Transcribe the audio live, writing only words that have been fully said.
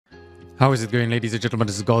How is it going, ladies and gentlemen?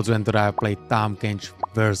 This is Godzu, and today I played Tahm Kench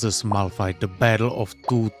versus Malphite, the battle of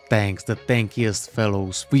two tanks, the tankiest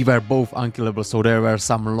fellows. We were both unkillable, so there were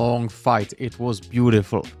some long fights. It was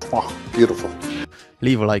beautiful. Oh, beautiful.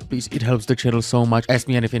 Leave a like, please. It helps the channel so much. Ask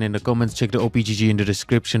me anything in the comments. Check the OPGG in the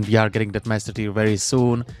description. We are getting that master tier very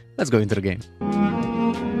soon. Let's go into the game.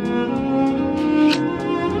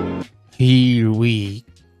 Here we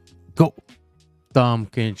go. Tahm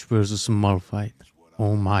Kench versus Malphite.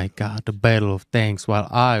 Oh my god, the battle of tanks, while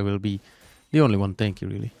I will be the only one tanky,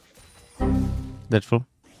 really. That's full.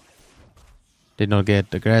 Did not get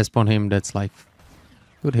the grasp on him. That's like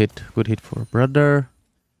good hit for brother.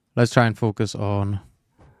 Let's try and focus on.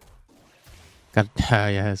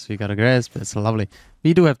 Yes, we got a grasp. That's lovely.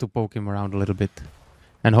 We do have to poke him around a little bit,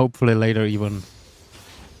 and hopefully later even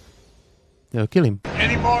kill him.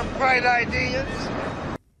 Any more bright ideas?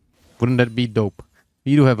 Wouldn't that be dope?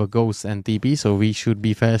 We do have a ghost and TP, so we should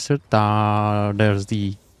be faster. There's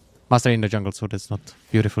the master in the jungle, so that's not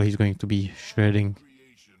beautiful. He's going to be shredding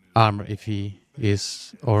armor if he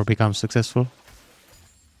is or becomes successful.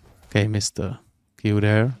 Okay, missed the Q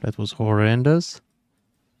there. That was horrendous.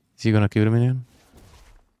 Is he gonna kill the minion?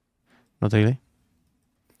 Not really.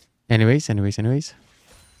 Anyways.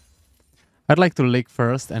 I'd like to lick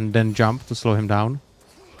first and then jump to slow him down.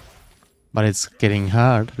 But it's getting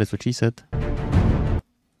hard, that's what she said.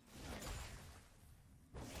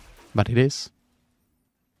 But it is.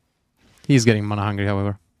 He's getting mana hungry,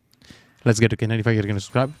 however. Let's get to Ken. If you're going to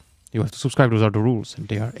subscribe, you have to subscribe. Those are the rules, and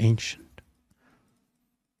they are ancient.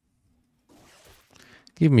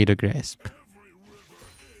 Give me the grasp.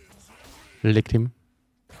 Licked him.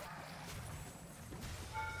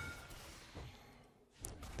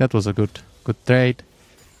 That was a good trade.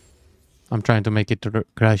 I'm trying to make it to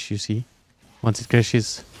crash, you see. Once it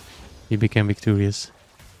crashes, he became victorious.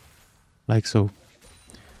 Like so.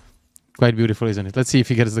 Quite beautiful, isn't it? Let's see if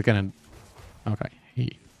he gets the cannon. Okay,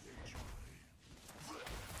 he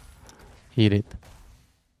did.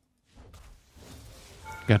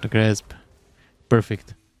 Got the grasp.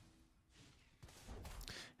 Perfect.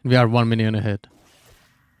 We are 1 minion ahead.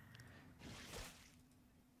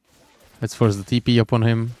 Let's force the TP upon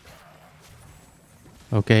him.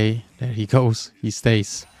 Okay, there he goes. He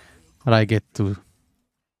stays. But I get to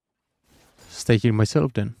stay here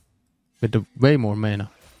myself then. With the way more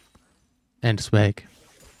mana. And swag,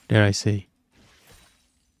 dare I say.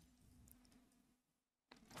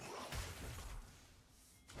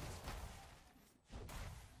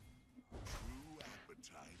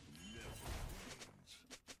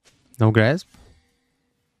 No grasp?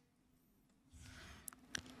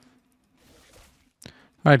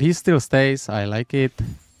 Alright, he still stays, I like it.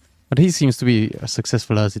 But he seems to be a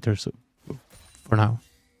successful Aziter, so for now.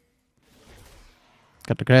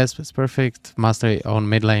 Got the grasp, it's perfect. Mastery on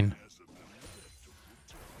mid lane.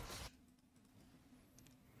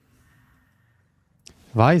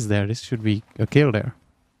 Why is there? This should be a kill there.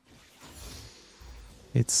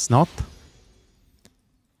 It's not.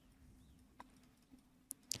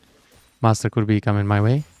 Master could be coming my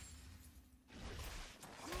way.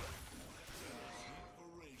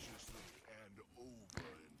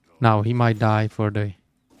 Now he might die for the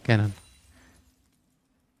cannon.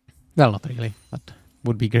 Well, not really, but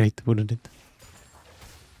would be great, wouldn't it?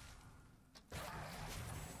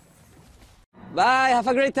 Bye, have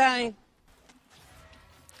a great time.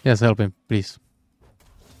 Yes, help him, please.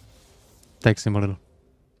 Text him a little.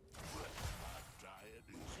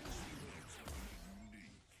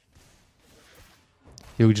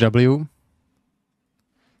 Huge W.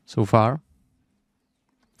 So far.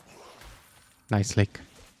 Nice lick.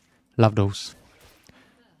 Love those.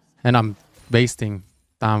 And I'm wasting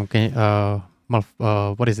time.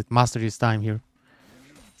 What is it? Mastery's time here.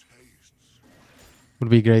 Would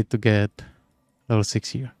be great to get level 6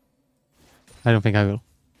 here. I don't think I will.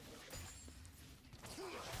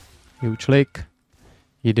 Huge lick.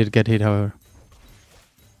 He did get hit, however.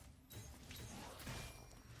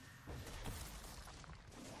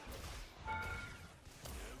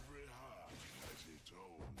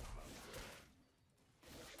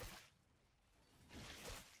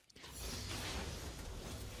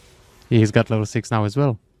 He's got level 6 now as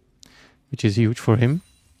well, which is huge for him.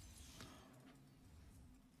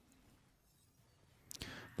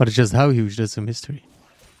 But it's just how huge, that's a mystery.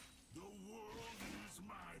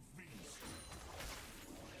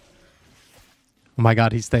 Oh my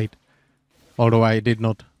god, he stayed. Although I did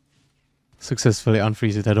not successfully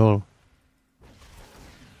unfreeze it at all.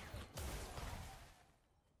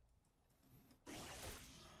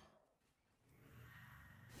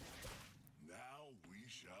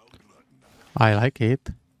 I like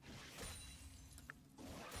it.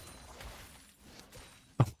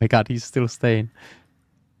 My god, he's still staying.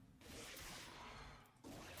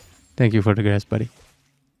 Thank you for the grass, buddy.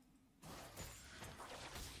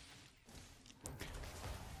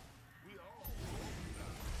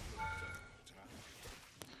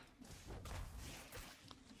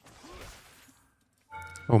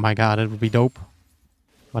 Oh my god, it would be dope.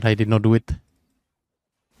 But I did not do it.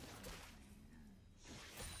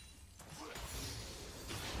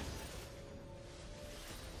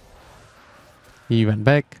 He went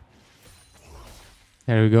back.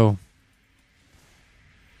 There we go.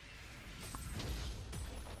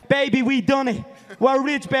 Baby, we done it. We're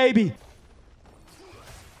rich, baby.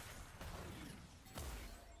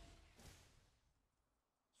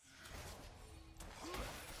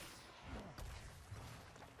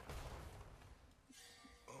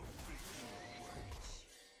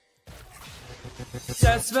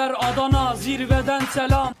 Ses ver Adana, zirveden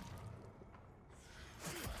selam.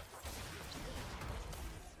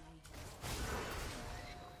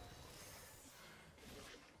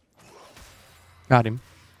 Got him.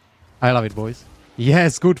 I love it, boys.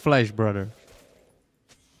 Yes, good flash, brother.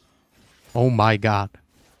 Oh my god.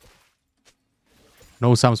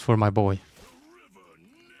 No sums for my boy.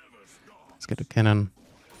 Let's get a cannon.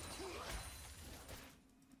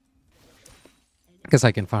 Guess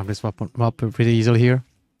I can farm this weapon up pretty easily here.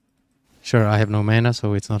 Sure, I have no mana,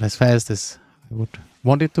 so it's not as fast as I would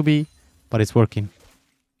want it to be, but it's working.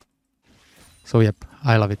 So yep,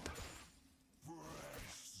 I love it.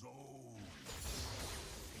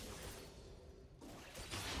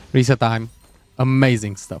 Reset time.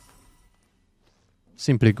 Amazing stuff.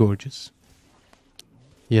 Simply gorgeous.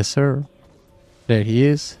 Yes, sir. There he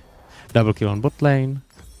is. Double kill on bot lane.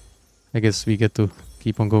 I guess we get to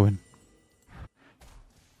keep on going.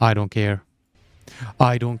 I don't care.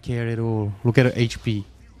 I don't care at all. Look at her HP.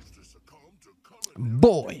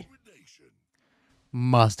 Boy!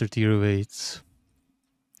 Master tier waits.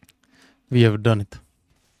 We have done it.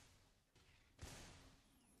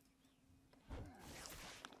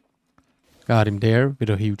 Got him there with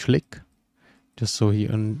a huge lick. Just so he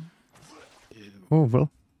oh, well.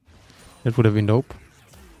 That would have been dope.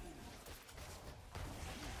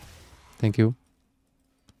 Thank you.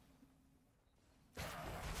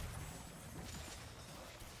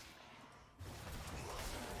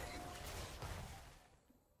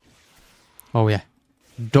 Oh yeah.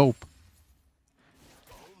 Dope.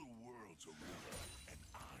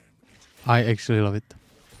 I actually love it.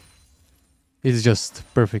 It's just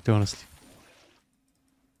perfect, honestly.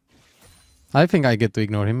 I think I get to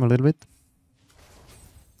ignore him a little bit.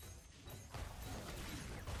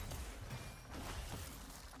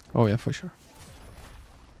 Oh yeah, for sure.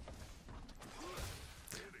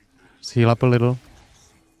 Let's heal up a little.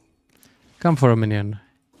 Come for a minion.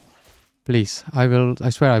 Please, I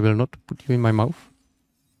swear I will not put you in my mouth.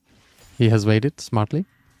 He has waited smartly.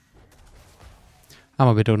 I'm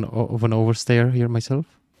a bit of an overstayer here myself.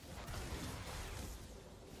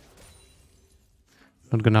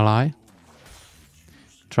 Not gonna lie.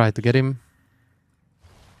 Try to get him.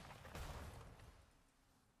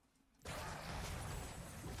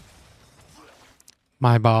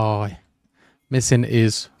 My boy. Missing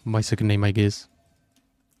is my second name, I guess.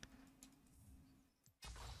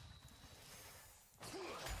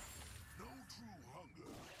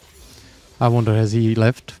 I wonder, has he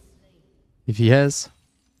left? If he has,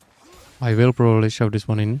 I will probably shove this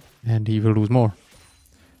one in and he will lose more.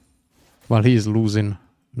 While he is losing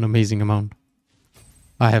an amazing amount.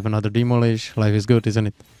 I have another demolish. Life is good, isn't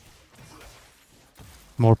it?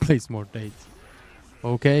 More plays, more dates.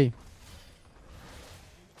 Okay.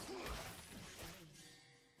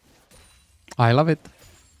 I love it.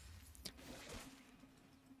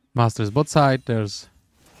 Master's bot side. That's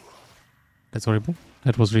horrible.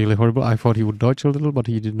 That was really horrible. I thought he would dodge a little, but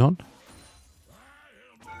he did not.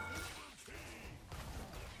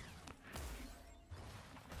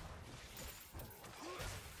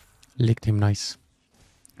 Licked him nice.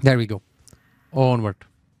 There we go. Onward.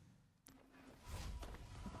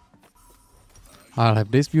 I'll have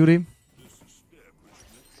this beauty.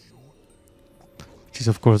 Which is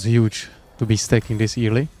of course huge to be stacking this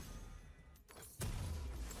early.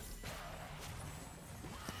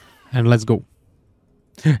 And let's go.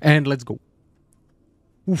 And let's go.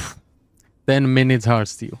 Oof. 10 minutes hard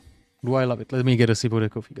steal. Do I love it? Let me get a sip of the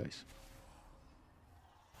coffee, guys.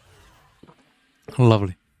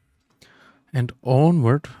 Lovely. And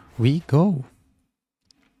onward we go.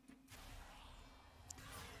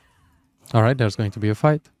 Alright, there's going to be a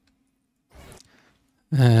fight.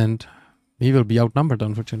 And we will be outnumbered,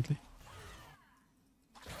 unfortunately.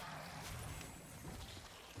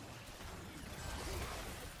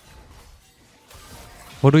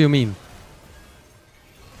 What do you mean?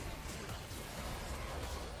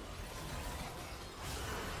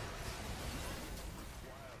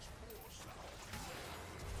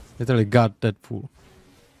 Literally got that fool.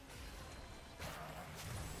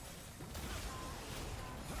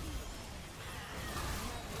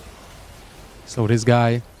 So this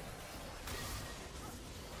guy.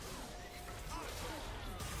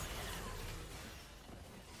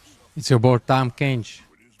 It's your board time, Kench.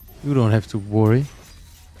 You don't have to worry.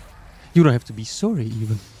 You don't have to be sorry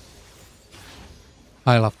even.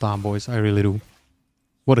 I love Tom, boys. I really do.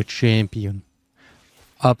 What a champion.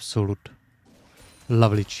 Absolute.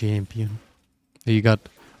 Lovely champion. You got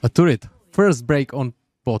a turret. First break on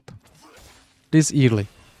bot. This early.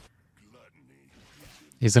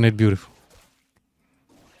 Isn't it beautiful?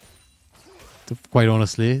 Quite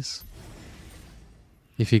honestly is.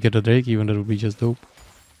 If you get a Drake, even that would be just dope.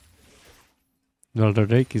 Well, the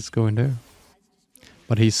Drake is going there.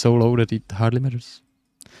 But he's so low that it hardly matters.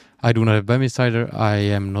 I do not have Bami's either. I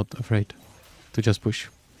am not afraid to just push.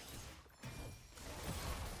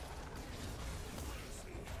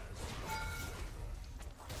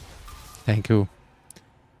 Thank you.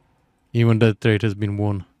 Even that trade has been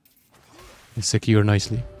won. It's secure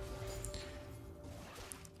nicely.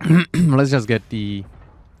 Let's just get the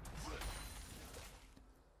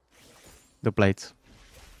plates.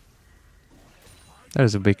 That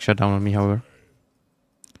is a big shutdown on me, however.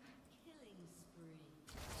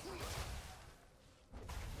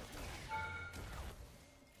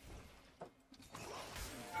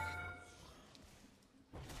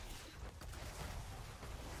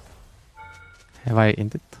 Have I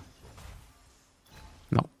ended?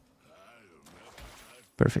 No.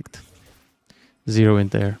 Perfect. 0 in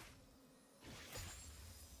there.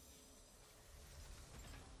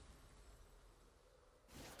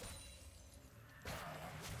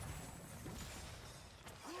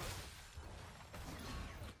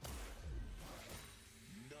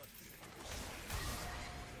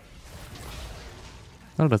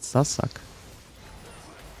 Oh, that does suck.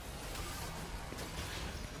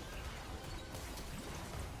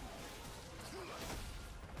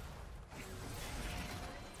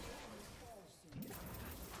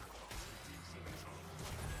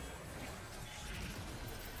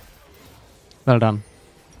 Well done.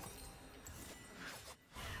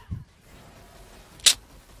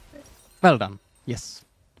 Well done. Yes.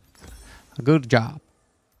 Good job.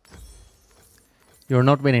 You're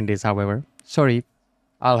not winning this, however. Sorry.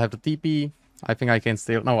 I'll have the TP. I think I can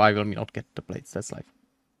still... No, I will not get the plates. That's life.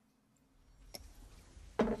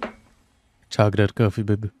 Chug that coffee,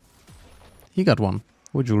 baby. He got one.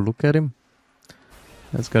 Would you look at him?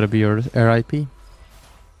 That's gotta be your RIP.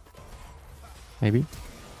 Maybe.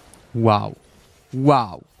 Wow.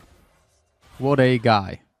 Wow. What a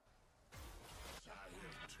guy.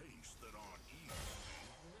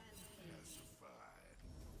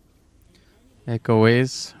 Echo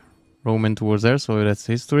is roaming towards there, so that's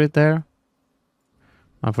his turret there.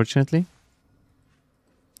 Unfortunately.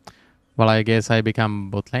 Well, I guess I become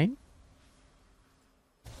bot lane.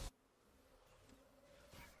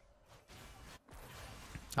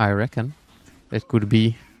 I reckon that could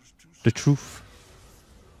be the truth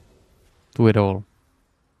to it all.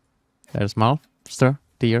 There's Master,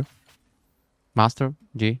 tier. Master,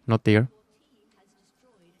 G, not tier.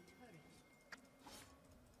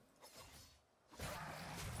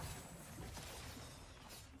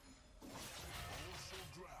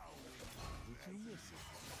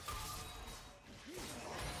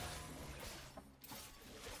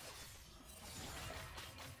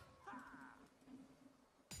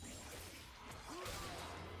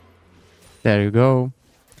 There you go.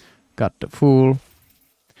 Got the fool.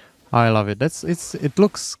 I love it. It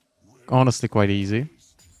looks honestly quite easy.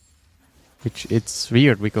 Which it's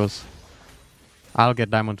weird because I'll get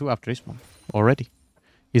Diamond 2 after this one already.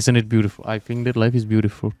 Isn't it beautiful? I think that life is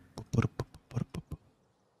beautiful.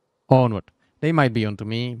 Onward. They might be onto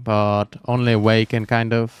me, but only Way can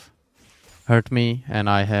kind of hurt me, and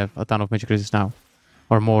I have a ton of magic resist now.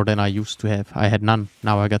 Or more than I used to have. I had none.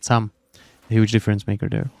 Now I got some. A huge difference maker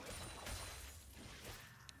there.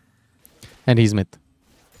 And he's mid.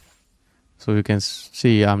 So you can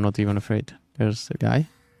see I'm not even afraid. There's a guy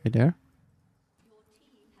right there.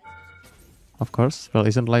 Of course. Well,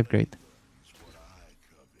 isn't life great?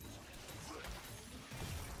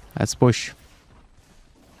 Let's push.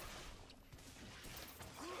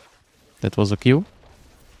 That was a Q.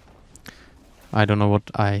 I don't know what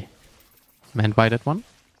I meant by that one.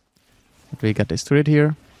 But we got this turret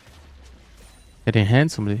here. Get in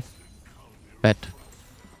hand, somebody. Bet.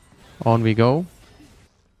 On we go.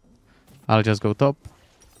 I'll just go top.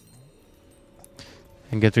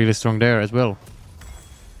 And get really strong there as well.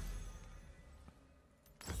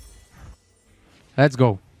 Let's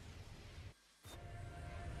go.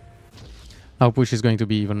 Now push is going to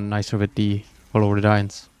be even nicer with the all over the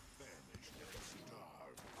giants.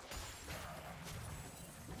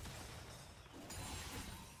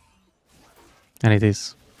 And it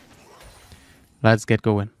is. Let's get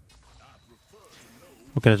going.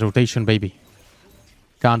 Look at the rotation, baby.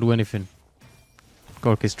 Can't do anything.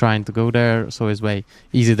 Cork is trying to go there, so is Way.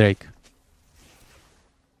 Easy Drake.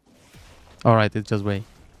 Alright, it's just Way.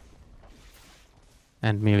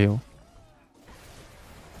 And Melio.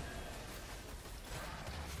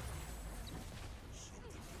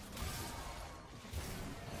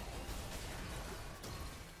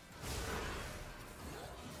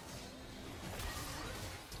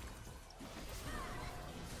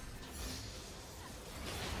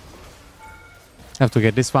 Have to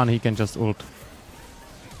get this one, he can just ult.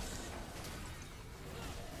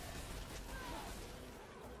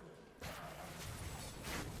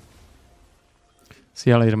 See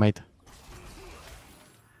you later, mate.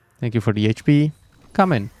 Thank you for the HP.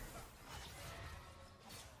 Come in.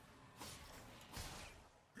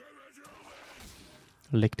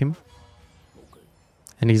 Licked him.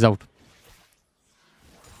 And he's out.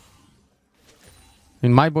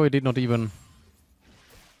 And my boy did not even...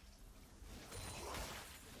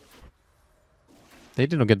 They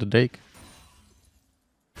didn't get the Drake.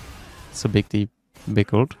 It's a big deep,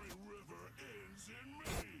 big ult.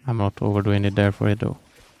 I'm not overdoing it there for it though.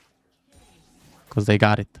 Because they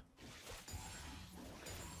got it.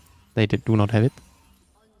 They do not have it.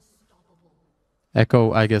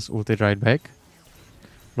 Echo, I guess, ulted right back.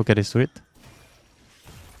 Look at his turret.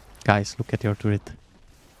 Guys, look at your turret.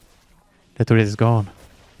 The turret is gone.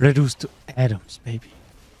 Reduced to atoms, baby.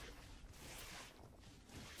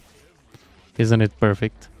 Isn't it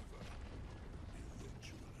perfect?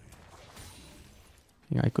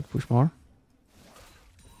 Yeah, I could push more.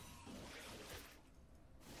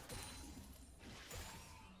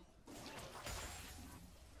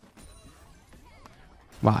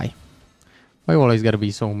 Why? Why you always gotta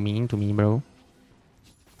be so mean to me, bro?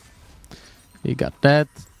 You got that.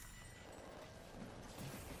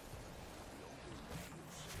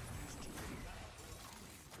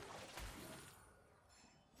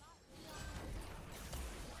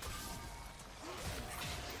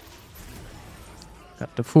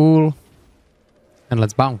 Got the fool. And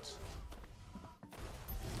let's bounce.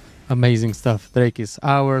 Amazing stuff. Drake is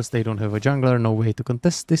ours. They don't have a jungler. No way to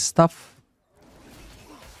contest this stuff.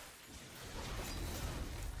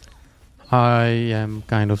 I am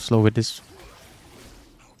kind of slow with this.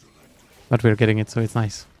 But we're getting it, so it's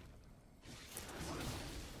nice.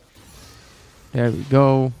 There we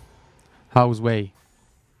go. How's Way?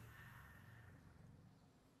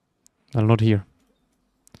 Well, not here.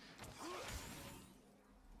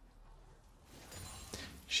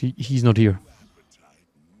 He's not here.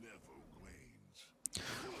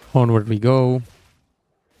 Onward we go.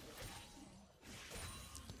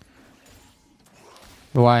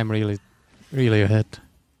 Oh, I'm really ahead.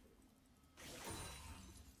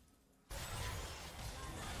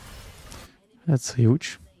 That's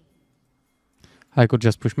huge. I could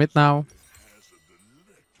just push mid now.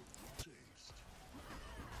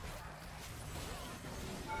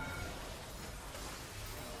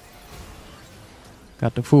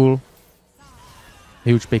 Got the fool.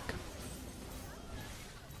 Huge pick.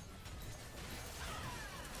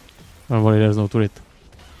 Don't worry, there's no turret.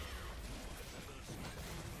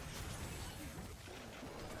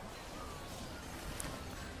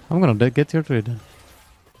 I'm gonna get your turret then.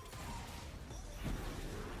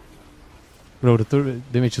 Bro, the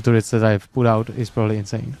damage to turrets that I've put out is probably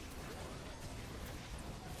insane.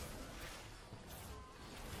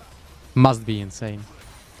 Must be insane.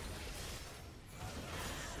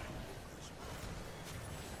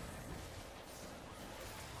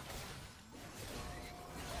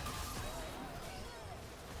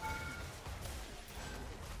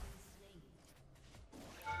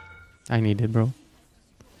 I need it, bro.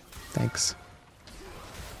 Thanks.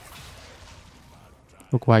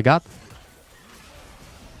 Look what I got.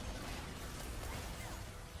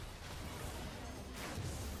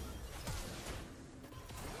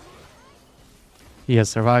 He has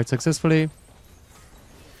survived successfully.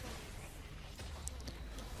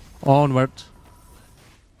 Onward.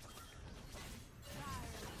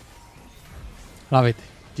 Love it.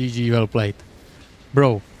 GG, well played.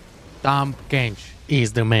 Bro, Tom Kench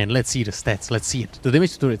is the man. Let's see the stats. Let's see it. The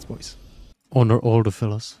damage to turrets, boys. Honor all the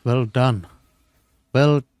fellas. Well done.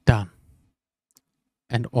 Well done.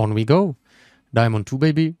 And on we go. Diamond 2,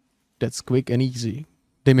 baby. That's quick and easy.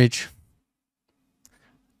 Damage.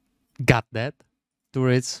 Got that.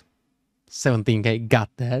 Turrets. 17k. Got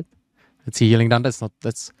that. Let's see healing down.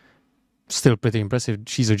 That's still pretty impressive.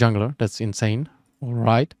 She's a jungler. That's insane.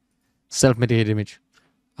 Alright. Self-mitigated image.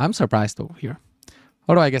 I'm surprised though here.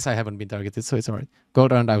 Although I guess I haven't been targeted, so it's alright.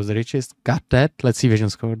 Gold earned, I was the richest. Got that. Let's see vision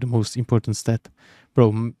score, the most important stat.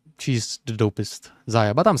 Bro, she's the dopest.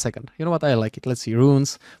 Zaya, but I'm second. You know what? I like it. Let's see.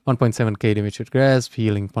 Runes, 1.7k damage with grasp,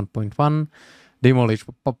 healing 1.1. Demolish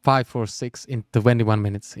 546 in 21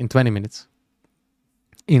 minutes. In 20 minutes.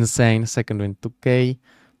 Insane. Second win 2k.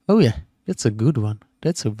 Oh yeah, that's a good one.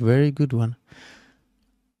 That's a very good one.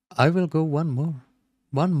 I will go one more.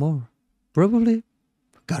 One more. Probably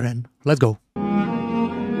Garen. Let's go.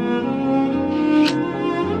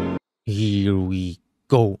 Here we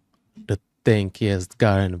go. The tankiest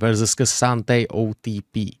Garen versus Cassante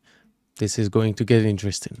OTP. This is going to get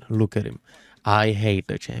interesting. Look at him. I hate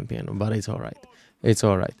the champion, but it's alright. It's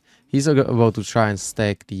alright. He's about to try and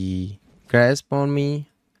stack the grasp on me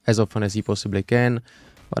as often as he possibly can,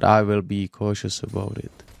 but I will be cautious about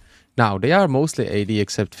it. Now, they are mostly AD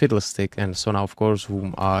except Fiddlestick and Sona, of course,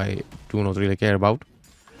 whom I do not really care about.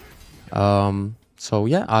 So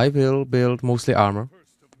yeah, I will build mostly armor,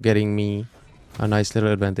 getting me a nice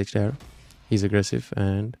little advantage there. He's aggressive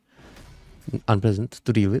and unpleasant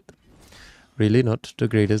to deal with. Really not the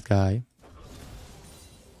greatest guy.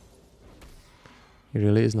 He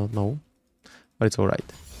really is not, no. But it's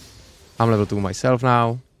alright. I'm level 2 myself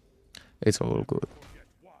now. It's all good.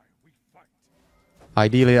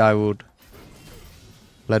 Ideally, I would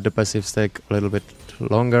let the passive stack a little bit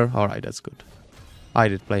longer. Alright, that's good. I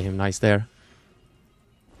did play him nice there.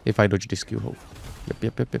 If I dodge this Q-hole.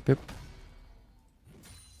 Yep.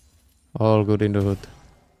 All good in the hood.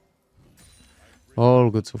 All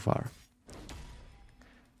good so far.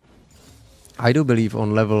 I do believe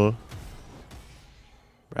on level...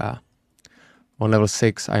 on level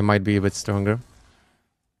 6 I might be a bit stronger.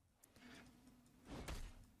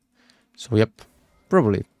 So yep,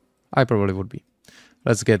 probably. I probably would be.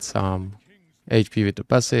 Let's get some HP with the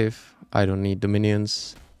passive. I don't need the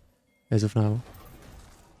minions as of now.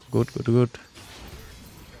 Good.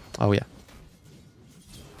 Oh yeah.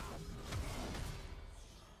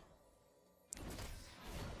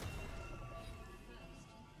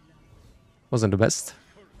 Wasn't the best.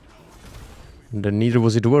 And neither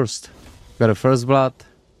was it the worst. Got a first blood.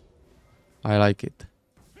 I like it.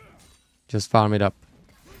 Just farm it up.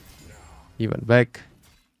 He went back.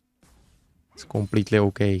 It's completely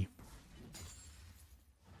okay.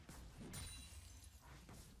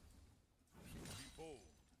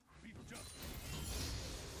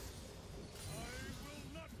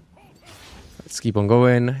 Let's keep on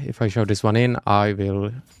going. If I shove this one in, I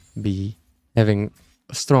will be having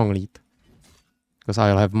a strong lead. Because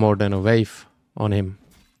I'll have more than a wave on him.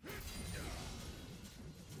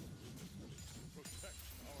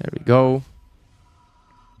 There we go.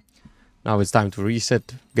 Now it's time to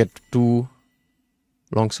reset. Get 2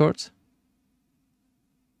 longswords.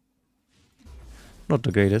 Not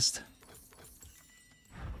the greatest.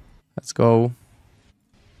 Let's go.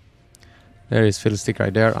 There is Fiddlestick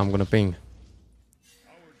right there. I'm gonna ping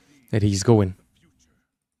that he's going.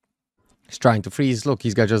 He's trying to freeze. Look,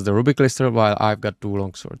 he's got just the Ruby Clister while I've got 2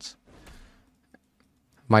 longswords.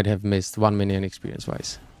 Might have missed 1 minion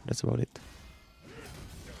experience-wise. That's about it.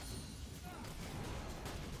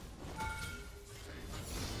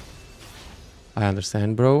 I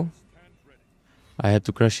understand, bro. I had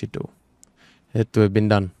to crush it though. It had to have been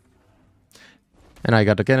done. And I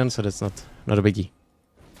got a cannon, so that's not a biggie.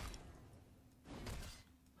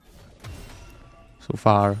 So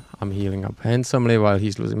far, I'm healing up handsomely while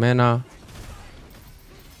he's losing mana.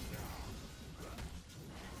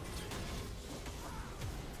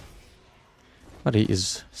 But he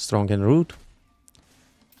is strong and rude.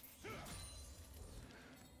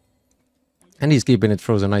 And he's keeping it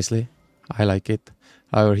frozen nicely. I like it.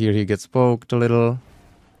 However, here he gets poked a little.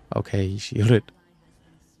 Okay, he shielded.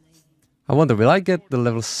 I wonder, will I get the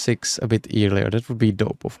level 6 a bit earlier? That would be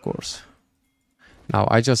dope, of course. Now,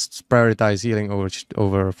 I just prioritize healing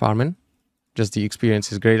over farming. Just the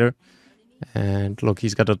experience is greater. And look,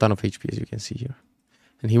 he's got a ton of HP, as you can see here.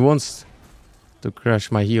 And he wants to crush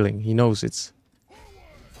my healing. He knows it's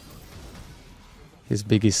his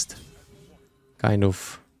biggest kind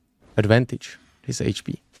of advantage, his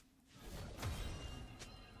HP.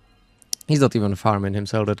 He's not even farming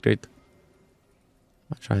himself that great.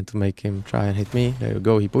 I'm trying to make him try and hit me. There you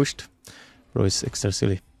go, he pushed. Bro is extra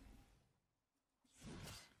silly.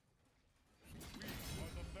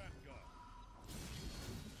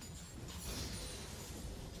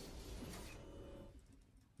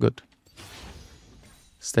 Good.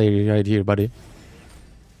 Stay right here, buddy.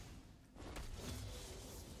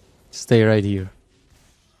 stay right here.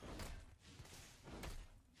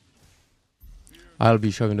 I'll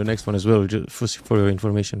be shoving the next one as well, just for your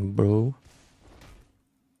information, bro.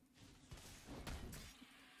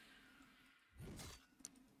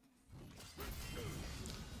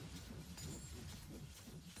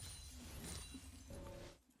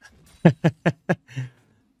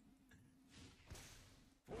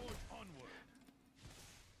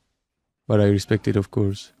 But I respect it, of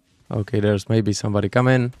course. Okay, there's maybe somebody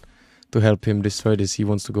coming to help him destroy this. He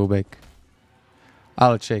wants to go back.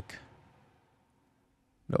 I'll check.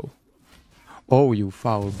 No. Oh, you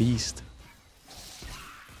foul beast.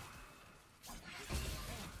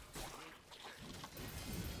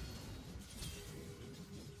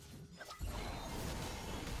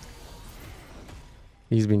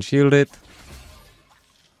 He's been shielded.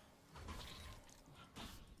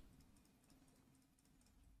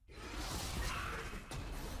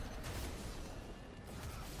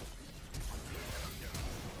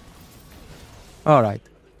 All right.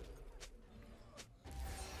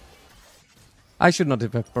 I should not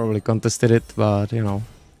have probably contested it, but you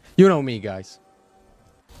know me, guys.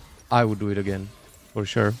 I would do it again, for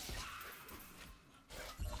sure.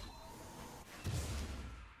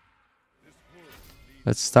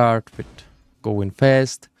 Let's start with going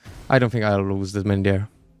fast. I don't think I'll lose that many there.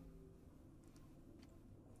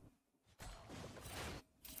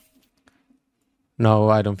 No,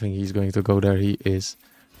 I don't think he's going to go there. He is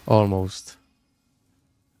almost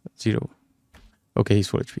 0. Okay, he's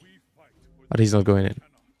full HP. But he's not going in.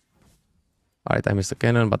 Alright, I missed the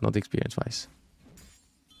cannon, but not experience-wise.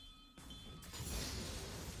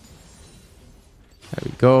 There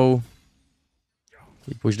we go.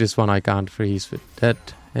 He pushed this one, I can't freeze with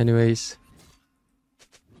that anyways.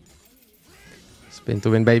 Spin to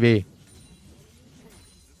win, baby.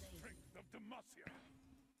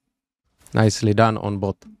 Nicely done on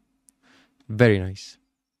bot. Very nice.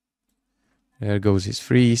 There goes his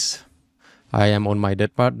freeze. I am on my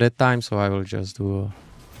dead part that time, so I will just do a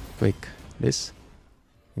quick this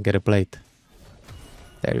and get a plate.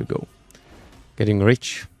 There you go. Getting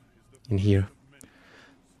rich in here.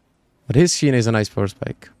 But his Sheen is a nice power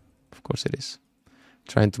spike. Of course it is.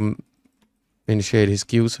 Trying to initiate his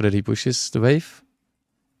Q so that he pushes the wave.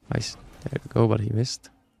 Nice. There we go, but he missed.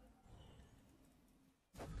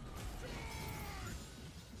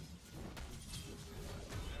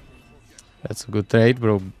 That's a good trade,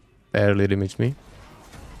 bro. Barely damaged me.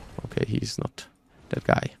 Okay, he's not that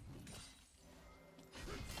guy.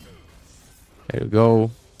 There you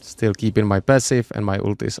go. Still keeping my passive and my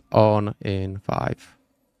ult is on in 5.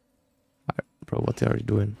 Bro, what are you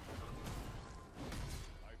doing?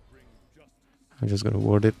 I'm just gonna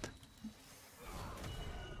ward it.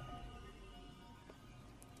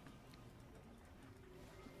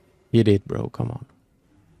 He did, bro. Come on.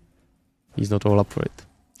 He's not all up for it.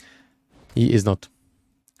 He is not.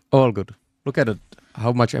 All good. Look at it.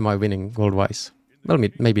 How much am I winning gold-wise? Well,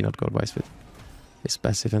 maybe not gold-wise with his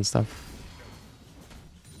passive and stuff.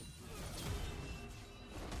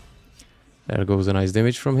 There goes a nice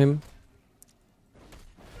damage from him.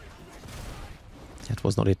 That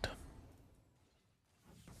was not it.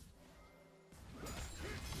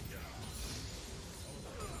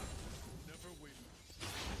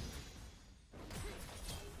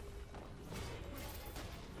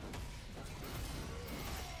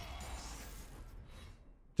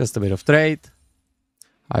 Just a bit of trade.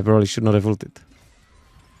 I probably should not have ulted.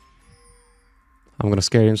 I'm gonna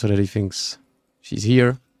scare him so that he thinks she's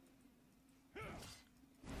here.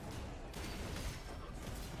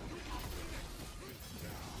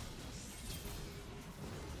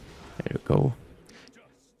 There you go.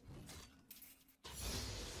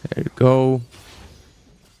 There you go.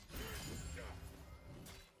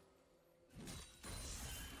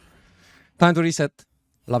 Time to reset.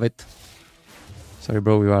 Love it. Sorry,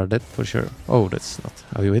 bro, you are dead for sure. Oh, that's not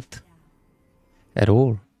how you hit. At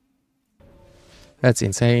all. That's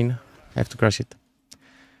insane. I have to crush it.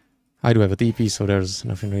 I do have a TP, so there's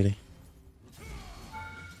nothing really.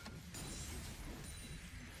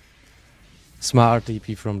 Smart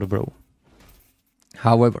TP from the bro.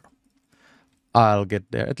 However, I'll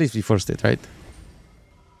get there. At least we forced it, right?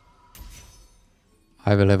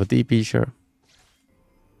 I will have a TP, sure.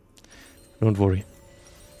 Don't worry.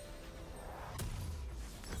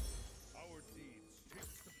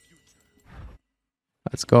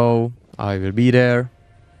 Let's go. I will be there.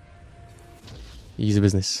 Easy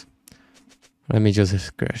business. Let me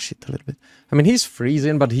just crash it a little bit. I mean, he's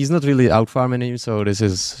freezing, but he's not really out farming him, so this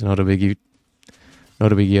is not a biggie.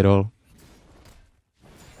 Not a biggie at all.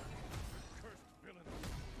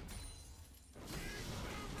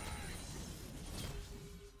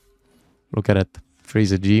 Look at it.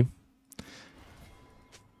 Freeze a G.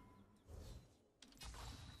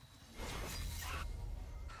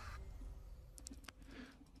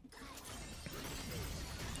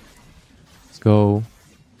 Let's go.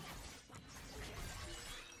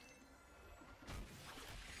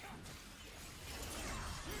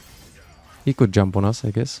 He could jump on us,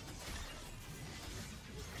 I guess.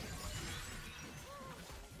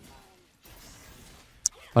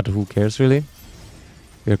 But who cares, really?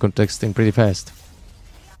 We are contesting pretty fast.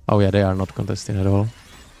 Oh yeah, they are not contesting at all.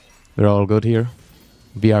 We're all good here.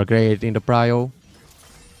 We are great in the prio.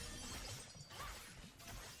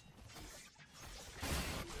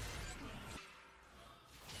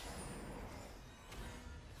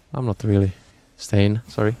 I'm not really staying,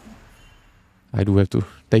 sorry. I do have to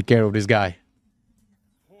take care of this guy.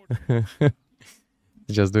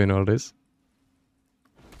 Just doing all this.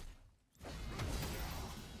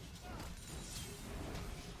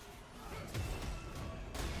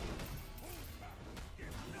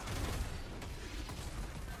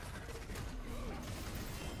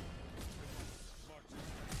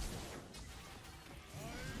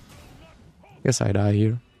 Guess I die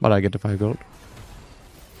here, but I get the 5 gold.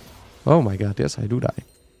 Oh my god, yes, I do die.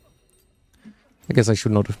 I guess I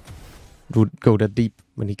should not go that deep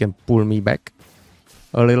when he can pull me back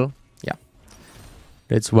a little. Yeah.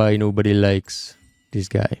 That's why nobody likes this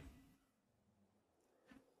guy.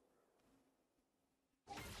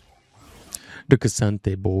 The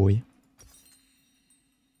Casante boy.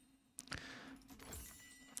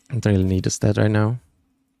 I don't really need a stat right now.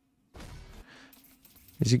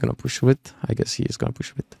 Is he gonna push with? I guess he is gonna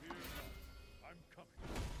push with.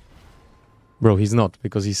 Bro, he's not,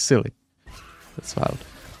 because he's silly. That's wild.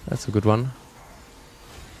 That's a good one.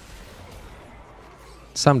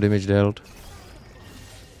 Some damage dealt.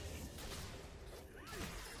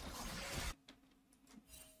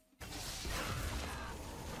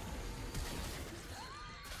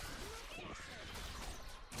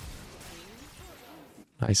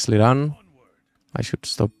 Nicely done. I should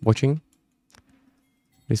stop watching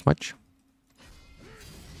this much.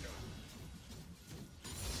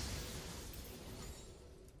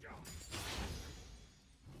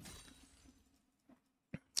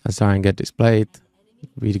 Let's try and get this played.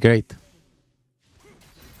 Really great.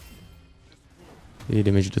 We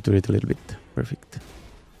damaged the turret a little bit. Perfect.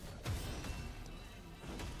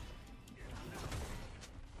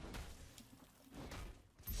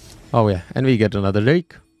 Oh yeah, and we get another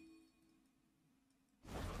Drake.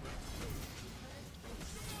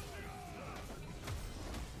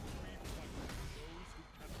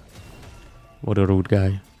 What a rude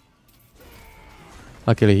guy.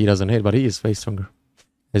 Luckily he doesn't hit, but he is way stronger.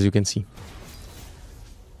 As you can see.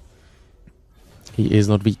 He is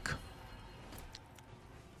not weak.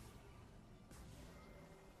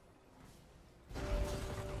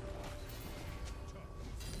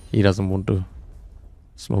 He doesn't want to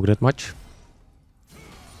smoke that much.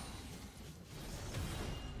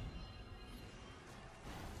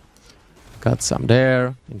 Got some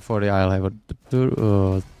there. In 40 I'll have a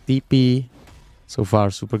TP. So far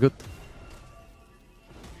super good.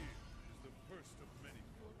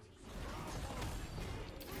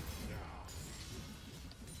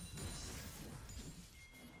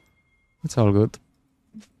 It's all good.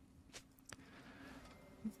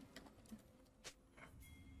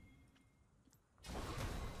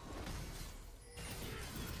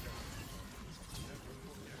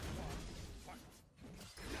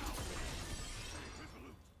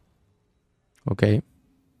 Okay.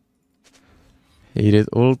 He did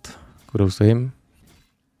ult. Kudos to him.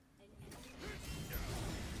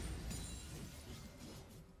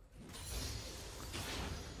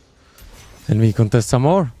 And we contest some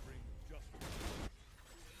more.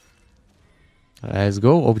 Let's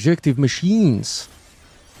go. Objective machines.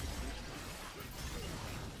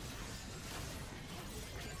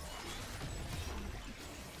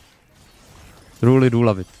 Truly do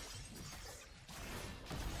love it.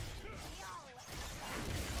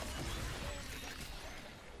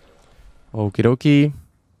 Okie dokie.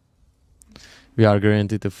 We are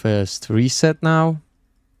granted the first reset now.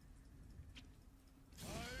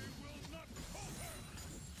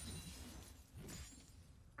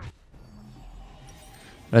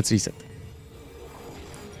 Let's reset.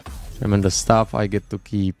 Remember the stuff, I get to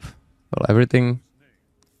keep, well, everything.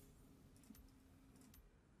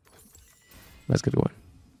 Let's get going.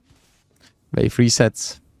 Wave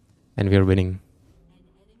resets, and we're winning.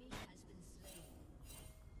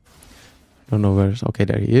 Don't know where's... Okay,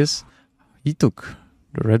 there he is. He took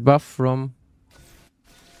the red buff from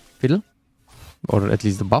Fiddle. Or at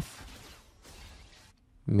least the buff.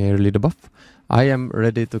 Merely the buff. I am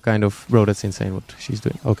ready to kind of... Bro, that's insane what she's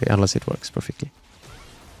doing. Okay, unless it works perfectly.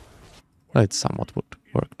 Well, it somewhat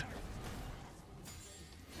worked.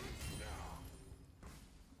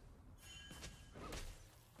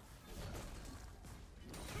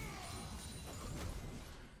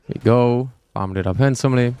 Here we go. Farmed it up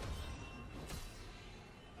handsomely.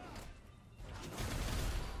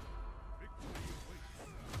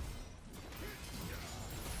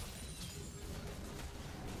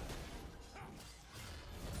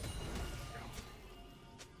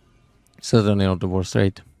 Certainly not the worst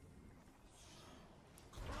rate.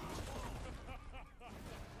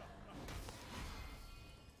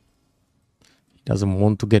 He doesn't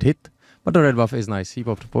want to get hit, but the red buff is nice. He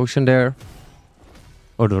popped a potion there.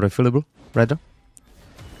 Or the refillable, rather.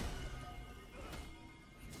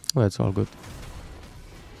 Oh, that's all good.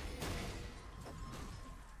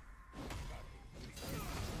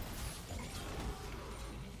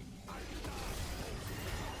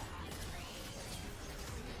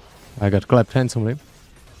 I got clapped handsomely.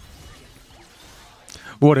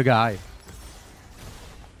 What a guy.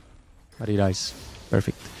 But he dies.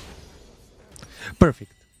 Perfect.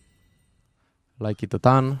 Perfect. Like it a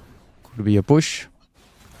ton. Could be a push.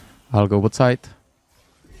 I'll go what side?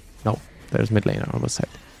 No, there's mid laner on what side.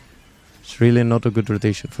 It's really not a good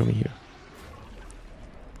rotation for me here.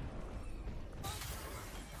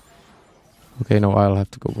 Okay, no, I'll have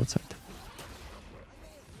to go what side.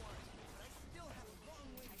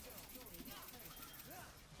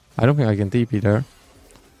 I don't think I can TP there.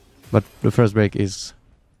 But the first break is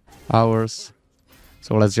ours.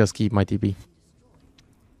 So let's just keep my TP.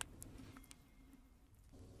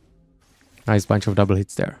 Nice bunch of double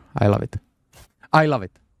hits there. I love it. I love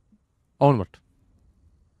it. Onward.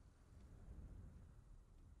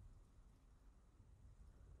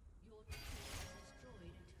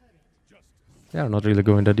 They are not really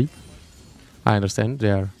going that deep. I understand.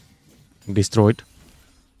 They are destroyed.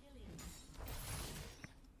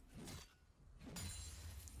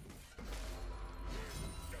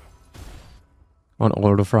 On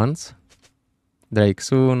all the fronts. Drake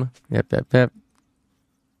soon. Yep.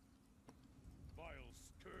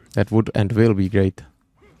 That would and will be great.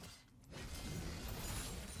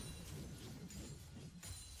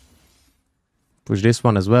 Push this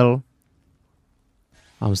one as well.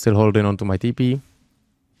 I'm still holding on to my TP.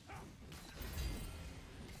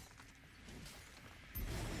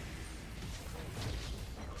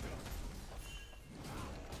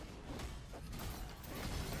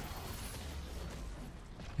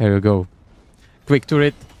 There you go. Quick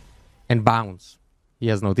turret and bounce. He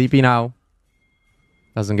has no TP now.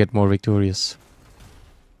 Doesn't get more victorious.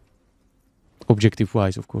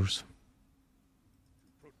 Objective-wise, of course.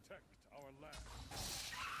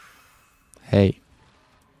 Hey.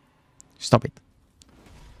 Stop it.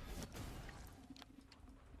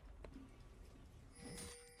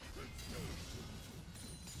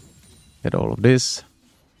 Get all of this.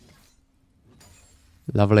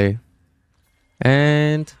 Lovely.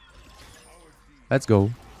 And let's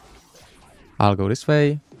go. I'll go this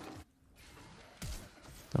way.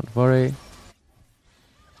 Don't worry.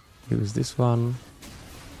 Use this one.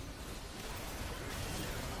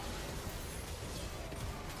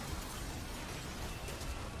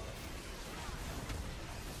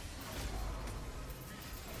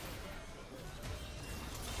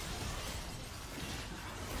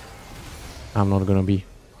 I'm not gonna be.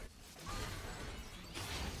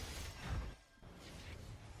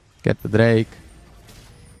 Get the Drake.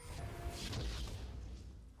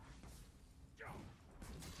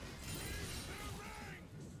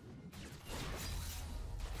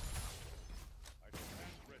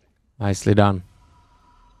 Nicely done.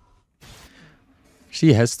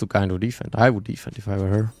 She has to kind of defend. I would defend if I were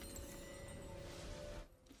her.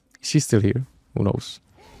 She's still here. Who knows?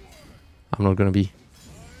 I'm not gonna be.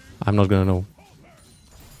 I'm not gonna know.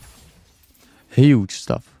 Huge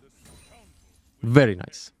stuff. Very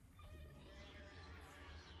nice.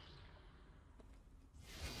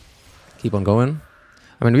 Keep on going.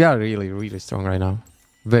 I mean, we are really, really strong right now.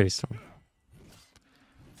 Very strong.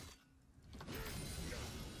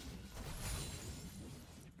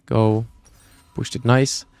 Go. Pushed it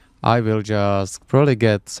nice. I will just probably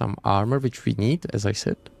get some armor, which we need, as I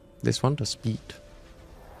said. This one, the speed.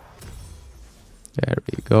 There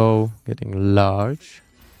we go. Getting large.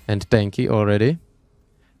 And tanky already.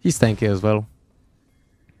 He's tanky as well.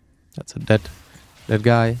 That's a dead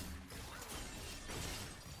guy.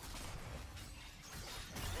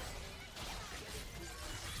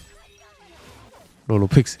 Lolo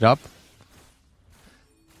picks it up.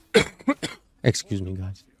 Excuse me,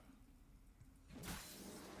 guys.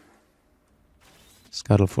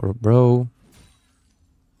 Scuttle for a bro.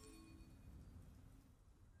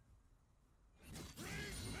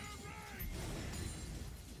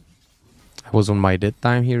 I was on my dead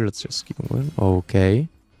time here. Let's just keep going. Okay.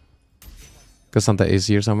 Cassandra is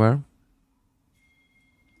here somewhere.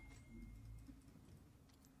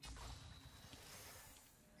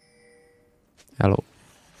 Hello.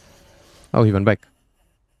 Oh, he went back.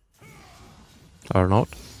 Or not.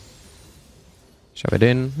 Shove it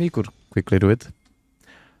in. We could quickly do it.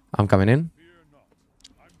 I'm coming in.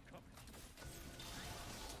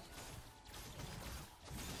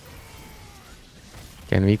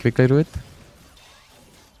 Can we quickly do it?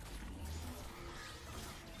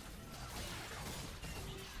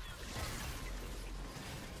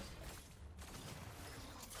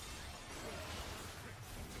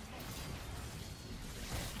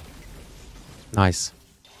 Nice.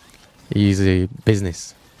 Easy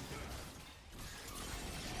business.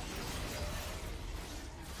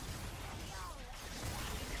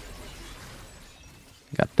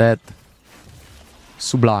 Got that.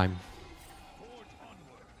 Sublime.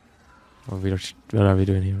 Oh, what are we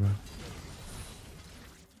doing here, bro?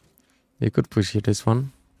 You could push here this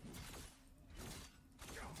one.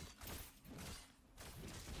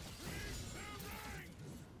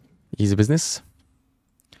 Easy business.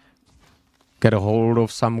 Get a hold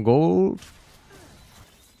of some gold.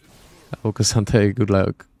 Okay, Sante, good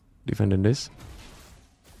luck defending this.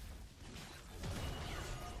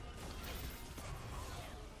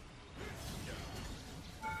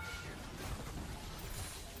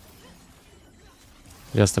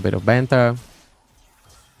 Just a bit of banter.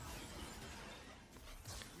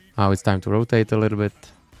 Now it's time to rotate a little bit.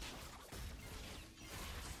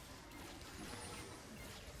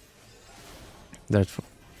 That's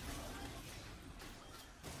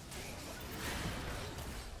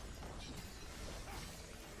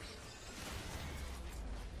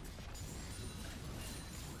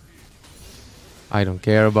I don't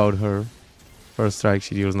care about her. First strike,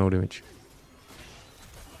 she deals no damage.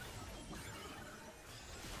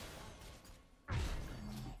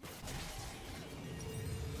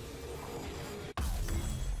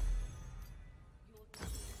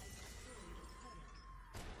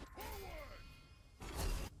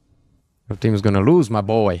 Your team is gonna lose, my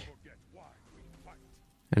boy.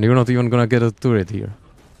 And you're not even gonna get a turret here.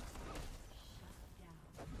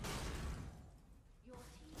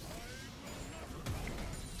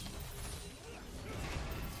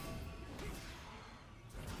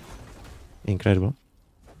 Incredible.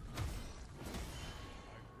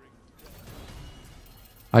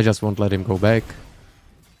 I just won't let him go back.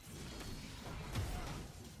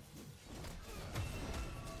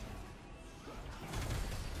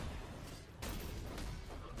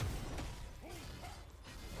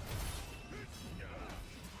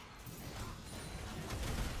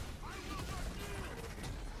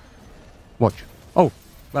 Watch. Oh,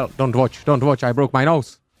 well, don't watch. Don't watch. I broke my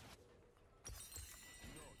nose.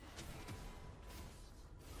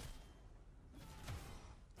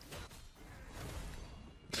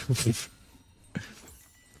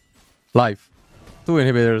 Live. 2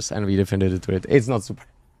 inhibitors and we defended it to it. It's not super.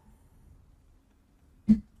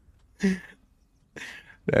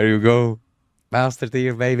 There you go. Bastard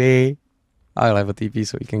here, baby. I'll have a TP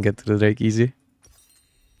so we can get to the Drake easy.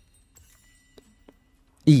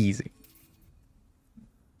 Easy.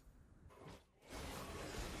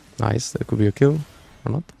 Nice. That could be a kill.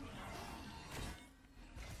 Or not.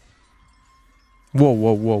 Whoa,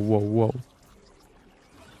 whoa, whoa, whoa, whoa.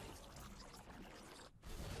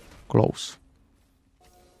 Close.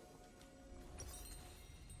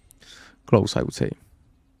 Close, I would say.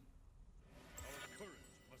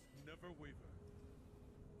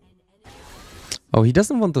 Oh, he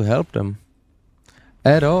doesn't want to help them.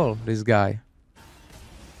 At all, this guy.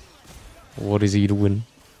 What is he doing?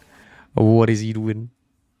 What is he doing?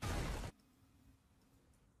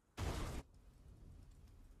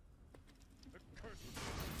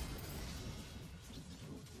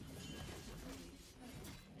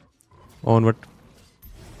 Onward.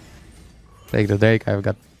 Take the Drake, I've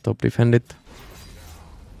got top defend it.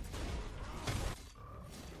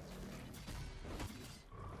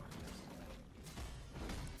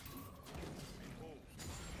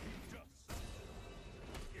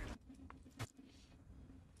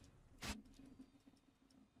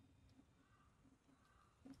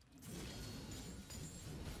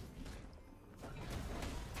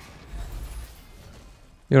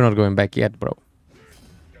 You're not going back yet, bro.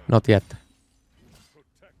 Not yet.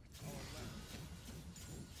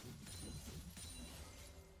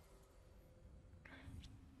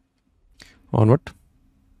 Onward.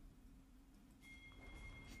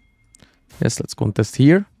 Yes, let's contest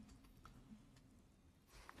here.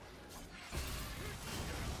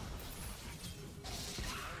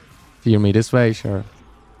 Fear me this way, sure.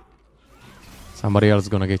 Somebody else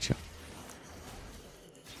gonna get you.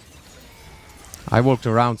 I walked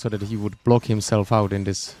around so that he would block himself out in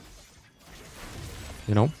this,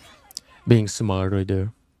 you know, being smart right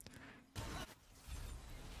there.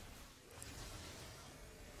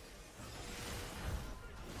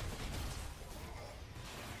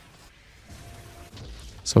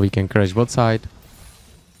 So we can crash both side.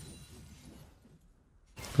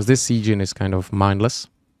 Because this Siegin is kind of mindless.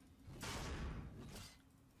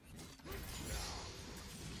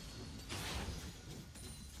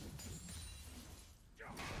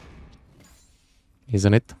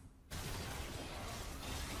 Isn't it?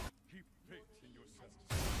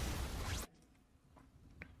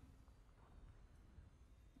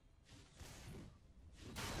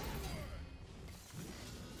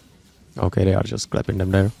 Okay, they are just clapping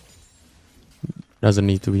them there. Doesn't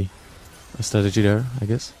need to be a strategy there, I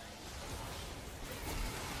guess.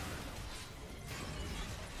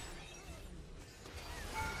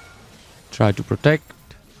 Try to protect.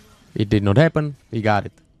 It did not happen. We got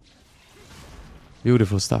it.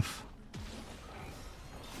 Beautiful stuff.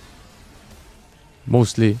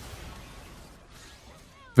 Mostly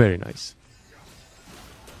very nice.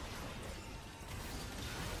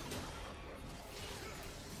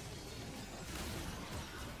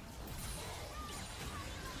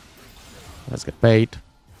 Let's get paid.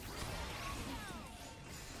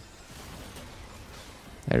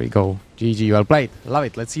 There we go. GG, well played. Love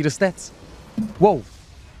it. Let's see the stats. Whoa.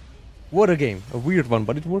 What a game. A weird one,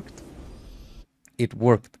 but it worked. It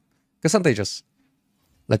worked. Cassante just...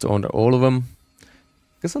 Let's honor all of them.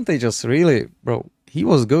 Cassante just really... Bro, he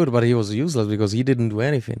was good, but he was useless because he didn't do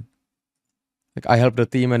anything. Like, I helped the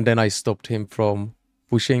team and then I stopped him from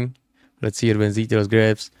pushing. Let's see it when Zeteros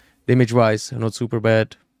grabs. Damage-wise, not super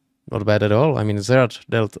bad. Not bad at all. I mean, Zerd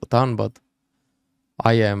dealt a ton, but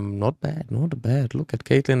I am not bad. Not bad. Look at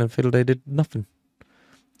Caitlyn and Fiddle. They did nothing.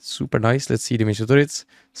 Super nice. Let's see damage to turrets.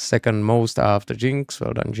 Second most after Jinx.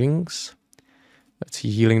 Well done, Jinx. Let's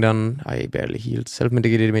see healing done. I barely healed.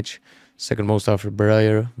 Self-mitigated damage. Second most after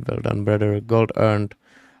Briar. Well done, brother. Gold earned.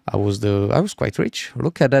 I was quite rich.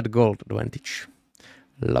 Look at that gold advantage.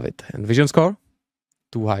 Love it. And vision score?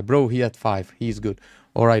 Too high. Bro, he had 5. He's good.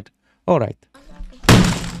 Alright. Alright.